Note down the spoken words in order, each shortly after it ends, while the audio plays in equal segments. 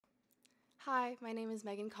Hi, my name is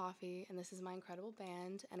Coffey, and this is my incredible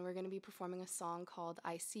band, and we're going to be performing a song called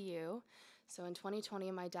ICU. So in 2020,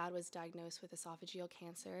 my dad was diagnosed with esophageal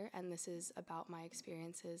cancer, and this is about my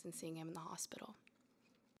experiences in seeing him in the hospital.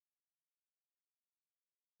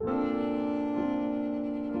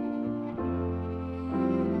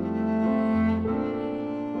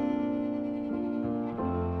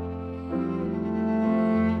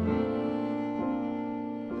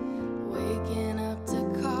 Waking up to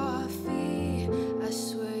coffee, I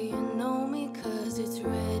swear you know me 'cause it's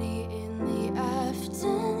ready in the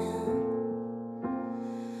afternoon.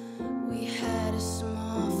 We had a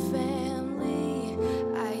small family,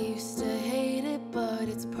 I used to hate it, but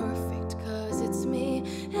it's perfect 'cause it's me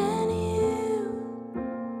and you.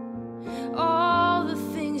 All the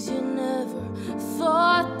things you never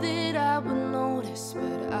thought that I would notice,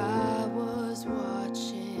 but I was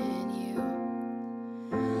watching you.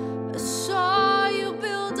 I saw you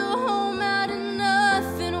build a home out of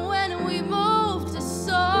nothing when we moved. I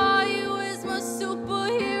saw you as my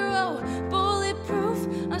superhero, bulletproof.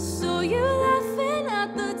 I saw you laughing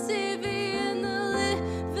at the TV in the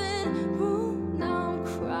living room. Now I'm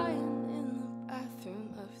crying in the bathroom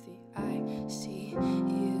of the ICU.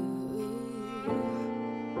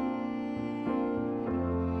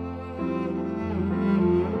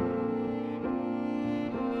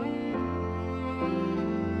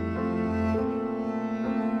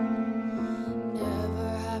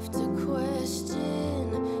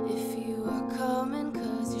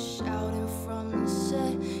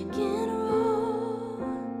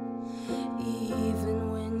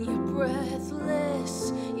 Breathless,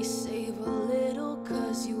 you save a little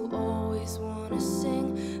 'cause you always wanna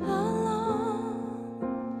sing along.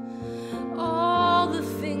 All the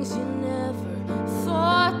things you never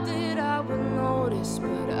thought that I would notice,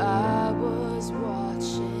 but I was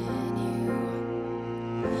watching you.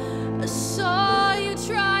 I saw